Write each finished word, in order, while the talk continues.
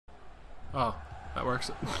Oh, that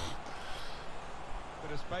works.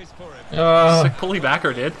 Sick pulley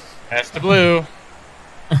backer, dude. Pass the blue.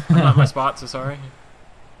 I'm not in my spot, so sorry.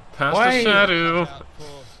 Pass Why? the shadow.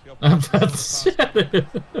 I'm about to shut it.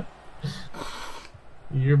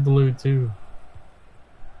 You're blue too.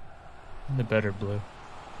 The better blue.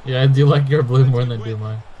 Yeah, I do like your blue more than I do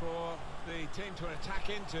mine. For the team to attack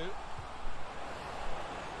into.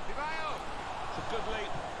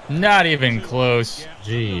 Not even close.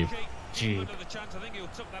 Jeep. Jeep.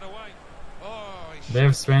 They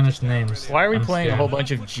have Spanish names. Why are we I'm playing a scared. whole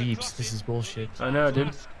bunch of Jeeps? This is bullshit. I know,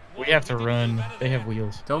 dude. We have to run. They have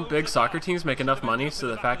wheels. Don't big soccer teams make enough money so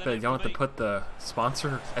the fact that they don't have to put the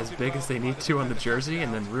sponsor as big as they need to on the jersey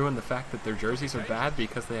and then ruin the fact that their jerseys are bad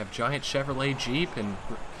because they have giant Chevrolet Jeep and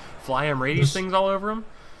Fly Emirates things all over them?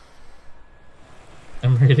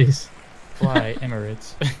 Emirates. Fly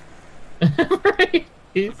Emirates. Emirates.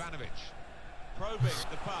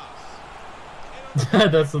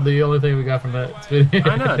 That's the only thing we got from that video.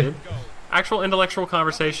 I know, dude. Actual intellectual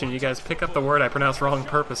conversation. You guys pick up the word I pronounced wrong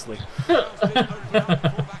purposely.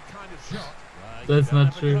 That's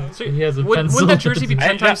not true. He has a pencil. Wouldn't that jersey be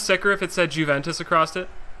 10 times sicker if it said Juventus across it?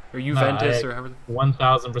 Or Juventus, or however.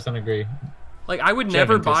 1000% agree. Like, I would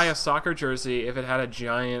never buy a soccer jersey if it had a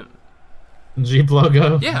giant Jeep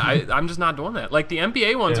logo. Yeah, I'm just not doing that. Like, the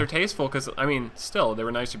NBA ones are tasteful because, I mean, still, they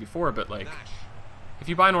were nicer before, but, like, if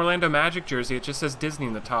you buy an Orlando Magic jersey, it just says Disney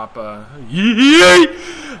in the top. Yeah,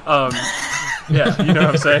 you know what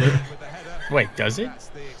I'm saying? Wait, does it?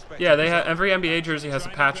 Yeah, they have, every NBA jersey has a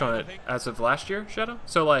patch on it as of last year, Shadow.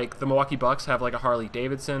 So, like, the Milwaukee Bucks have, like, a Harley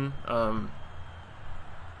Davidson.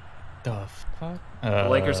 The fuck? The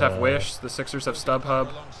Lakers have Wish. The Sixers have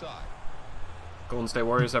StubHub. Golden State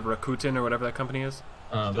Warriors have Rakuten or whatever that company is.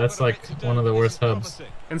 That's like one of the worst hubs.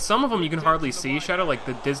 And some of them you can hardly see, Shadow, like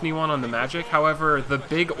the Disney one on the Magic. However, the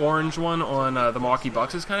big orange one on the Milwaukee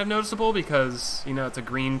Bucks is kind of noticeable because, you know, it's a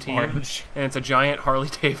green team and it's a giant Harley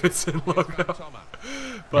Davidson logo.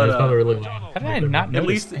 But really how did I not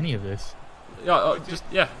notice any of this?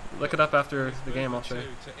 Yeah, look it up after the game. I'll show you.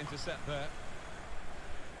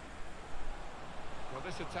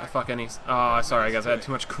 I fuck any. Oh, sorry guys, I had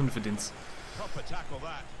too much confidence.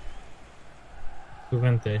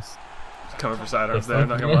 Juventus. Coming for sidearms there,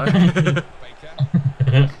 not gonna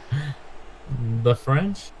lie. The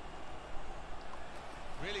French?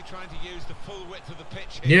 Really trying to use the full width of the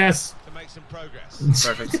pitch yes. to make some progress.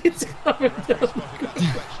 Perfect. It's coming down.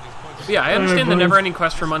 Yeah, I understand the never-ending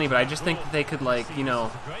quest for money, but I just think that they could, like, you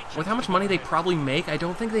know, with how much money they probably make, I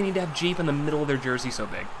don't think they need to have Jeep in the middle of their jersey so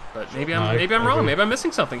big. But maybe I'm wrong. Maybe I'm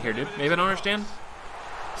missing something here, dude. Maybe I don't understand.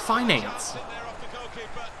 Finance.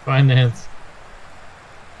 Finance.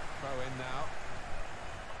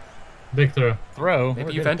 Big throw. Throw.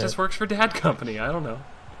 Maybe Juventus works for Dad Company. I don't know.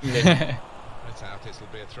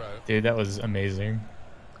 Dude, that was amazing.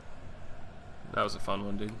 That was a fun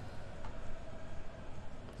one, dude. Is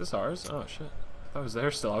this ours? Oh shit! I was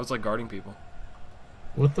there still. I was like guarding people.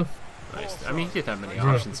 What the? Nice. I mean, you didn't have many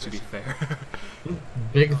options to be fair.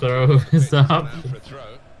 Big throw is the option.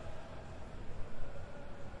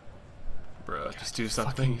 Bro, just do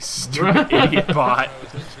something, you stupid idiot bot.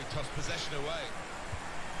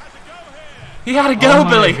 He had to go,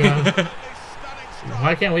 Billy.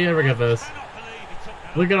 Why can't we ever get this?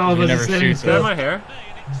 Look at all this sitting Is that my hair?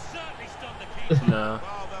 No.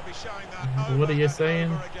 What are you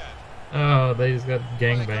saying? Oh, they just got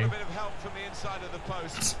gangbang.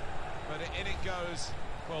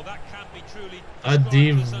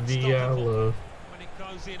 Adiv Diallo. When it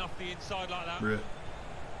goes in off the inside like that. Bruh.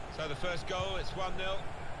 So the first goal, it's 1-0.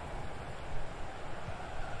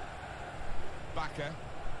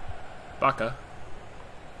 Baka.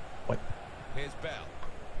 What? Here's Bell.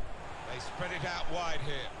 They spread it out wide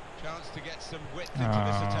here. Chance to get some width into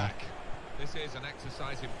this attack. This is an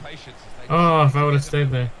exercise in patience. As they if I would have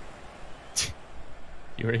stayed there.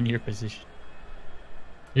 You were in your position.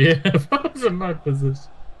 Yeah, if I was in my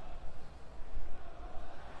position.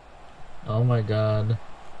 Oh my god.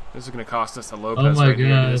 This is gonna cost us a Lopez oh my right god.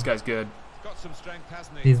 here. This guy's good. got some strength,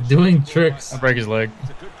 hasn't he? He's doing tricks. I'll break his leg.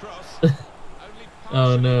 It's a good cross.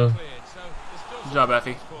 Oh no. Good job,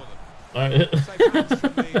 Effie. Alright.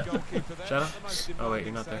 Shadow? Oh wait,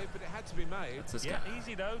 you're not there. That's this guy.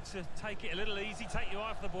 Easy though to take it a little easy, take your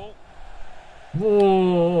eye off the ball.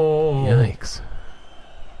 Whoa. Yikes.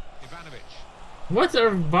 What's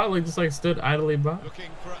our bot like just like stood idly by?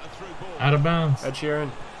 Looking for a through ball. Out of bounds. Ed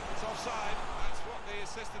Sheeran. It's offside. That's what the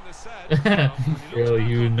assistant has said. Girl,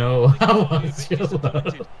 you know how much you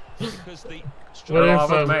love. Because the What if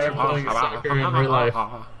I was playing soccer in real life?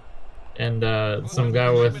 and some guy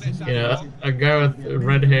with, you know, a guy with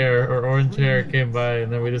red hair or orange hair came by,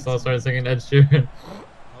 and then we just all started singing Ed Sheeran.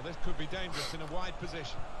 Well, this could be dangerous in a wide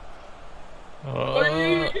position.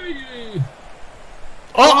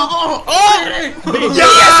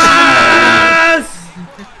 Yes!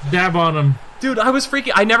 Dab on him. Dude, I was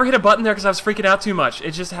freaking. I never hit a button there because I was freaking out too much.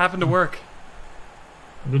 It just happened to work.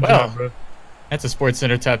 Good Wow. job, bro. That's a Sports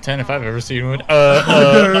Center top 10 if I've ever seen one.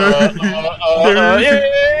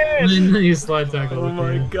 You slide tackle. Oh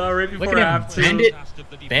my god, right before Look at him half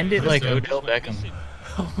bend it like Odell Beckham.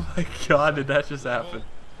 Oh my god, did that just happen?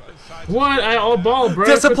 What? I all ball, bro.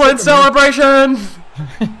 Discipline celebration!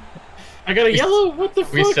 I got a yellow. What the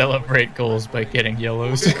fuck? We celebrate goals by getting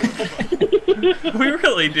yellows. We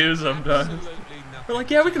really do sometimes. We're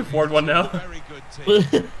like, yeah, we can afford one now. Very good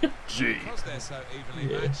team. Gee. Because they're so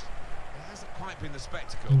evenly matched, it hasn't quite been the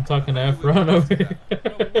spectacle. I'm talking to Efron over here.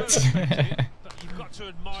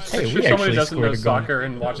 Hey, we Somebody actually doesn't know scored a goal. soccer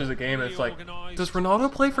and watches a game, and it's like, does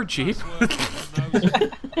Ronaldo play for Jeep?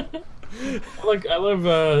 I love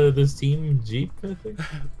this team Jeep. I think.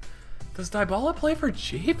 Does Dybala play for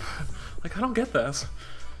Jeep? Like, I don't get this.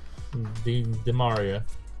 Di Maria.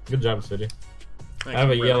 Good job, City. Thanks, I have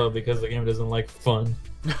a brother. yellow because the game doesn't like fun.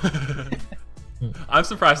 I'm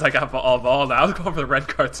surprised I got all balled. I was going for the red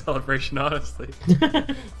card celebration, honestly.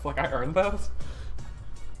 It's like, I earned those?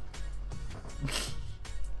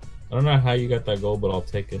 I don't know how you got that goal, but I'll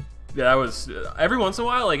take it. Yeah, that was... every once in a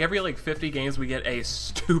while, like every 50 games, we get a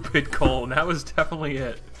stupid goal, and that was definitely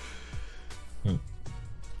it.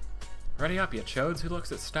 Ready up, you chodes. Who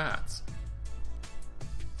looks at stats?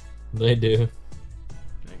 They do.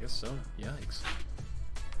 I guess so. Yikes.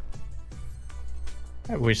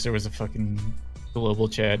 I wish there was a fucking global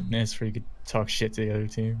chat in this where you could talk shit to the other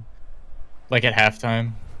team. Like at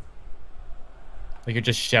halftime. Like you're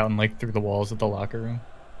just shouting like through the walls of the locker room.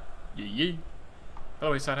 Yee. By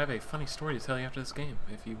the way, so I have a funny story to tell you after this game,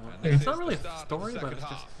 if you want. And this It's not is really the a start of story, the but it's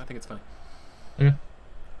second just... half. I think it's funny. Yeah.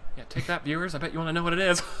 Yeah, take that, viewers. I bet you want to know what it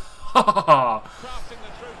is. Crafting the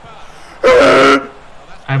through pass. Well,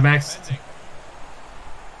 that's I maxed. defending.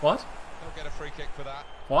 What? They'll get a free kick for that.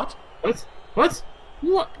 What? What? What?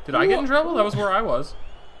 What? Did I get in trouble? That was where I was.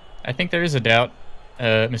 I think there is a doubt,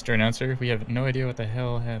 Mr. Announcer. We have no idea what the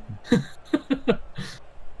hell happened.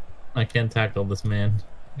 I can't tackle this man.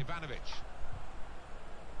 Ivanovic.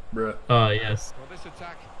 Bruh. Oh, yes. Well, this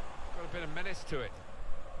attack got a bit of menace to it.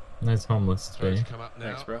 Nice homeless Trying tree. to come up now.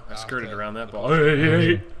 Thanks, bro. I skirted after around that the ball. ball.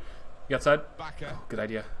 Hey. You outside? Backer. Good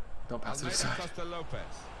idea. Don't pass it Almeida aside. Costa Lopez.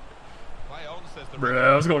 Play on, says the Bruh,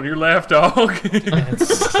 I was going to your left, dog.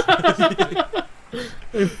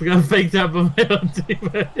 I forgot faked out by my own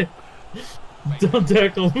teammate. Don't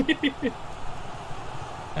tackle me.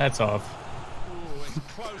 That's off. Ooh, it's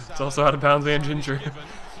close. It's also out of bounds and ginger.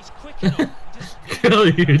 He's quick enough. Kill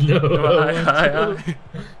you, no.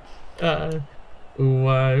 Hi.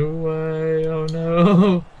 Why, oh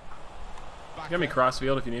no. Get me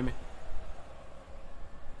crossfield if you need me.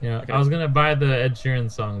 Yeah, Okay. I was gonna buy the Ed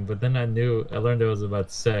Sheeran song, but then I learned it was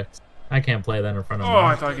about sex. I can't play that in front of Oh,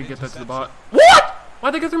 I me. thought I could get that to the bot. What?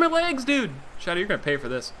 Why'd they go through my legs, dude? Shadow, you're gonna pay for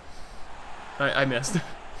this. I missed.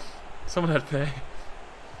 Someone had to pay.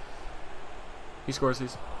 He scores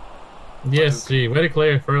these. Yes, gee, way to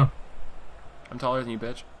clear, bro. I'm taller than you,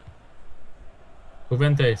 bitch.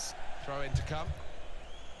 Juventus. Throw in to come.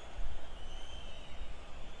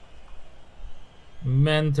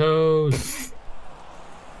 Mentos.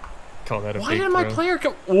 Call that a Why fake did my throw. player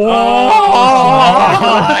come? Oh!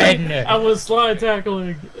 I I was slide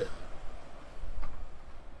tackling.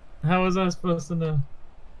 How was I supposed to know?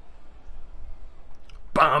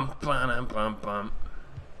 Bum, bum, bum, bum.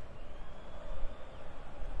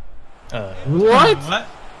 What? What? Welcome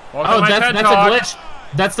Oh, to my that's TED a Talk. glitch.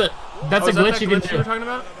 That's a Oh, is that glitch that you can glitch you were do. talking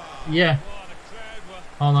about? Yeah.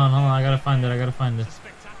 Hold on. I gotta find it.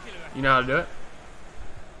 You know how to do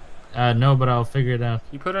it? No, but I'll figure it out.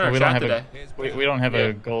 You put it in our we don't chat have today. we don't have Yeah.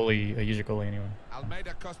 a user goalie anyway.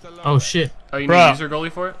 Almeida Costa Lopez. Oh shit. Oh, you need Bruh. a user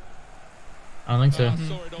goalie for it? I don't think so.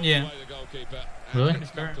 Saw it all Yeah. the way, the goalkeeper, and Really? it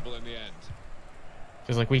was comfortable in the end.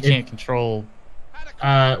 Because like we can't control.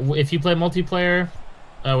 If you play multiplayer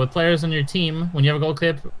with players on your team, when you have a goal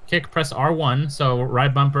kick, press R1. So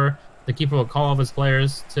right bumper, the keeper will call all of his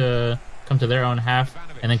players to come to their own half,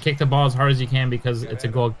 and then kick the ball as hard as you can because it's a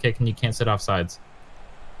goal kick and you can't sit off sides.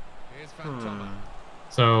 Here's Fantoma.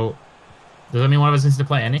 So does that mean one of us needs to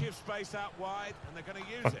play any? Give space out wide, and they're going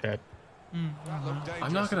to use Fuck it. that. That looked dangerous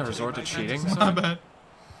I'm not going to until resort to he made cheating. that My son. bad.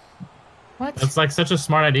 What? That's like such a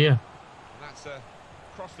smart idea. And that's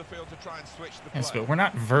across the field to try and switch the play. Yes, but we're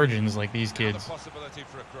not virgins like these Now the kids. possibility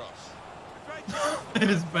for a cross. It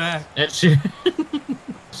is back.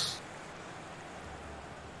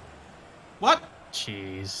 What?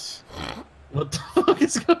 Jeez. What the fuck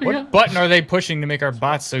is going on? What button are they pushing to make our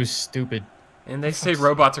bots so stupid? And they say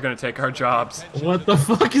robots are going to take our jobs. What the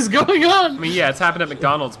fuck is going on? I mean, yeah, it's happened at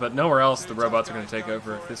McDonald's, but nowhere else the robots are going to take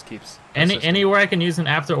over if this keeps. Anywhere I can use an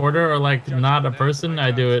after order or like not a person,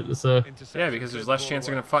 I do it. So Yeah, because there's less chance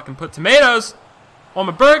they're going to fucking put tomatoes on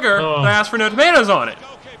my burger and I ask for no tomatoes on it.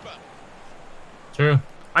 true.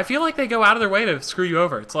 I feel like they go out of their way to screw you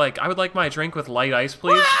over. It's like, I would like my drink with light ice,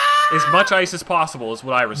 please. As much ice as possible is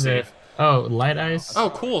what I receive. Oh, light ice. Oh,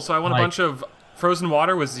 cool. So I want a bunch of frozen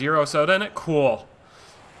water with 0 soda in it? Cool.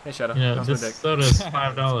 Hey, Shadow. Yeah, How's my this dick? soda's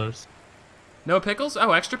 $5. No pickles?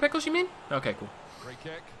 Oh, extra pickles, you mean? Okay, cool. Free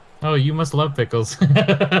kick. Oh, you must love pickles.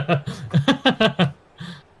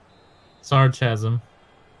 Sarcasm.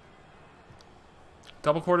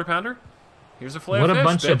 Double quarter pounder? Here's a fillet What of a fish,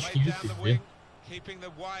 bunch of bitch. Down the excuses, wing, dude. keeping the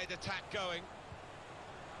wide attack going.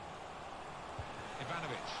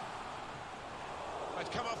 Ivanovic. It's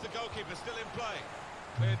come off the goalkeeper, still in play.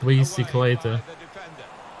 Cleared Luis away Cicleta. by the defender.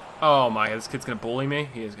 Oh my, this kid's gonna bully me.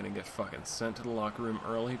 He is gonna get fucking sent to the locker room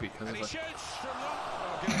early because And of he it. shoots from long.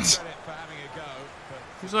 Well, give him credit for having a go. But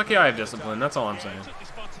He's lucky I have discipline, that's all I'm saying. Took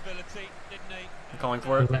responsibility, didn't he? I'm calling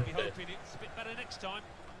for it. Be hoping it's a bit better next time.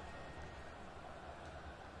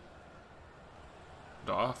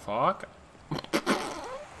 Aw, fuck.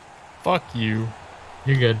 Fuck you.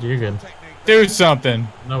 You're good. You're good. Do something.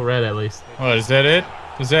 No red at least. What, is that it?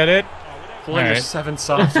 Is that it? Pulling your Alright. 7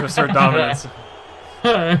 subs to assert dominance.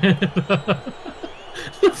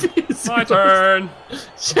 My turn.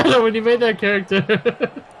 Shadow, when you made that character,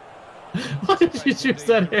 why did you choose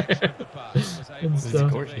that hair? And This is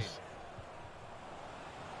stuff. gorgeous.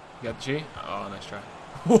 You got the G? Oh, nice try.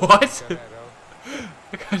 What?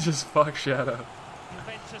 The guy just fucked Shadow.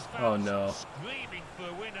 Juventus Oh, fans no. Screaming for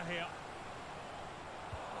a winner here.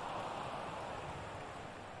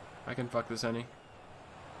 I can fuck this any.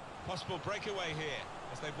 possible breakaway here.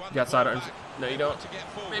 As they've won You got the side ball arms. back. No, you don't. To get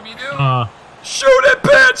forward. Maybe you do. Shoot Shoot it,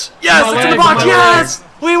 bitch! Yes, My it's in the leg, box. my Yes,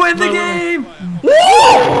 we win the game.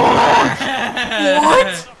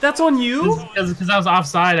 What? That's on you? Because I was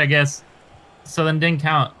offside, I guess. So then didn't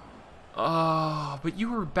count. Oh, but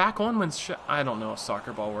you were back on when I don't know if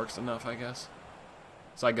soccer ball works enough, I guess.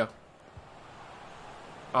 So I go.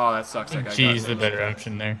 Oh, that sucks. That guy G's got the me. better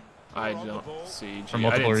option there. I don't see G. For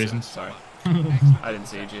multiple I didn't see- reasons. Sorry. I didn't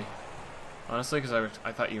see G. Honestly, because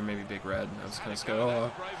I thought you were maybe big red. I was kind of scared.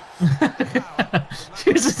 Oh.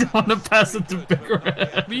 You just want to pass it to Big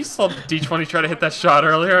Red. But you saw D20 try to hit that shot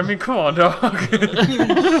earlier. I mean, come on, dog.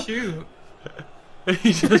 Shoot.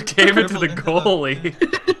 He just gave it to the goalie.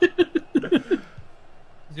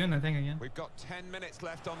 He's doing that thing again. We've got 10 minutes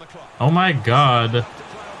left on the clock. Oh my god. To play on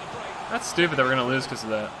the break. That's stupid that we're going to lose because of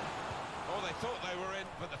that. Oh, they thought they were in,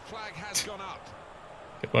 but the flag has gone up.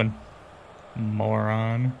 Good one.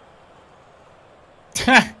 Moron.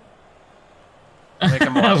 Make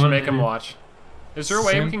him watch. What Make did him you- watch. Is there a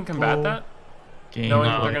way we can combat Simple that? Game. Knowing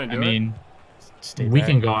that they're gonna do I it? mean, stay We back.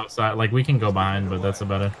 can go outside. Like, we can go behind, but that's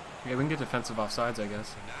about it. Yeah, we can get defensive offsides, I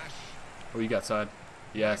guess. Nash, Oh, you got side.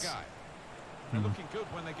 Yes. guy. They're looking good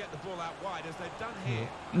when they get the ball out wide, as they've done here.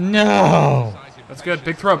 No. That's good.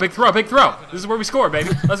 Big throw, big throw, big throw. This is where we score, baby.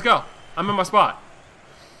 Let's go. I'm in my spot.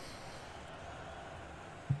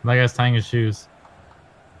 That guy's tying his shoes.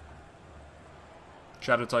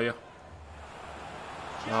 Shadow tell you.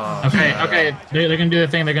 Oh, Okay, okay. They're gonna do the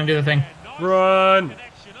thing. They're gonna do the thing. Run.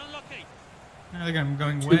 Connection, unlucky. I think I'm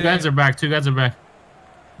going Two way. guys are back. Two guys are back.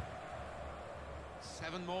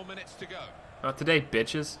 7 more minutes to go. Not today,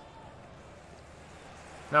 bitches.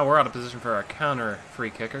 Now we're out of position for our counter free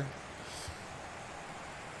kicker.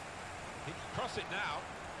 He can cross it now.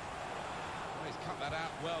 Oh, he's cut that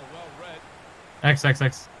out well read. X, X,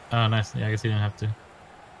 X. Oh, nice. Yeah, I guess he didn't have to.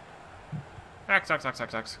 X.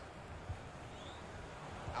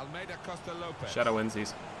 Almeida Costa Lopez. Shadow wins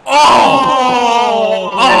these. Oh!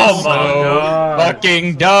 Oh my So god.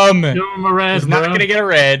 fucking dumb. Give him a red, He's not bro. gonna get a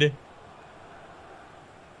red.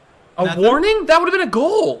 A Nothing? warning? That would have been a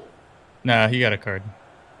goal. Nah, he got a card.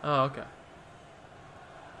 Oh, okay.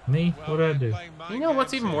 Me? What did I do? You know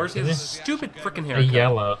what's even worse? He has a stupid freaking A haircut.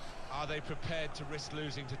 yellow. Are they prepared to risk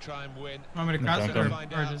losing to try and win? Want me to I'm cross it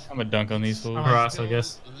dunking. or just? I'm a dunk on these fools. Cross, I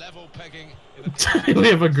guess. Level pegging in the We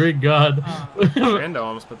have a Greek god. Brando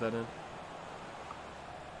almost put that in.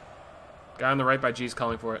 Guy on the right by G's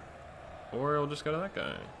calling for it. Or we'll just go to that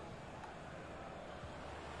guy.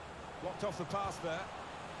 blocked off the pass there.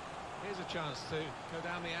 Here's a chance to go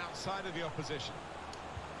down the outside of the opposition.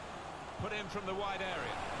 Put in from the wide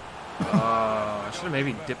area. I should have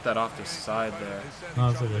maybe dipped that off the side there. No,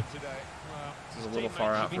 it's okay. This is a little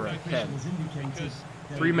far out for a head.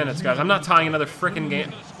 3 minutes, guys. I'm not tying another frickin'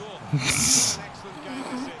 game.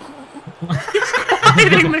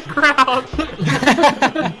 Hitting the crowd.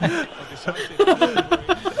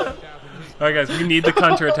 Alright, guys, we need the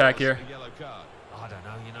counter-attack here. I don't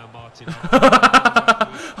know, you know, Martin.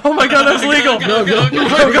 Oh my god, that's legal! Go, go, go,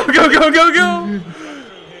 Go, go, go, go, go!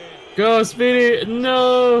 Go, Speedy!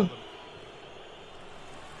 No!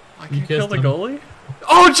 I You can't kill kissed the him. goalie?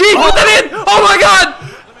 Oh, gee, put that in! Oh my god!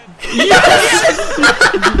 Yes!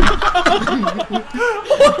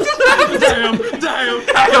 Damn!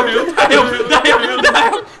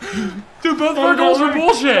 Dude, both of our goals were How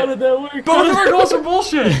bullshit! did that work? Both of our goals were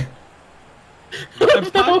bullshit!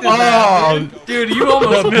 Oh, Dude, you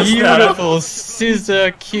almost the missed that. beautiful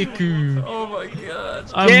scissor kiku. Oh my god.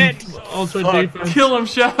 I'm Get ultra fucked. defense. Kill him,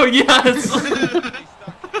 Shadow, yes!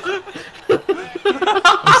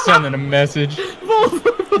 I'm sending a message.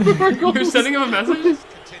 You're sending him a message?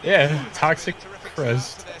 Yeah, toxic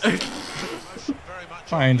crust.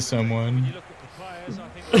 Find someone.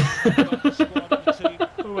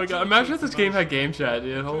 Oh my god, imagine if this game had game chat,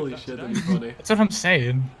 dude. Holy shit, that'd be funny. That's what I'm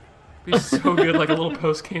saying. It'd be so good, like a little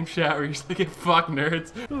post-game chat where you're just like, fuck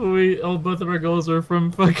nerds. Both of our goals are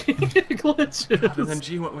from fucking glitches. And then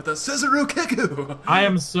G went with a Scissor Kiku! I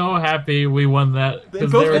am so happy we won that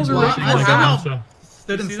because Both they were goals were glitching right. like How? a bunch of.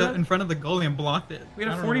 Stood You see that? in front of the goalie and blocked it. We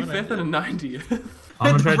had a I don't know what I 45th and a 90th.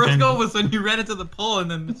 I'm gonna The try first to goal was when you ran into the pole and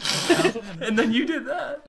then. And then you did that.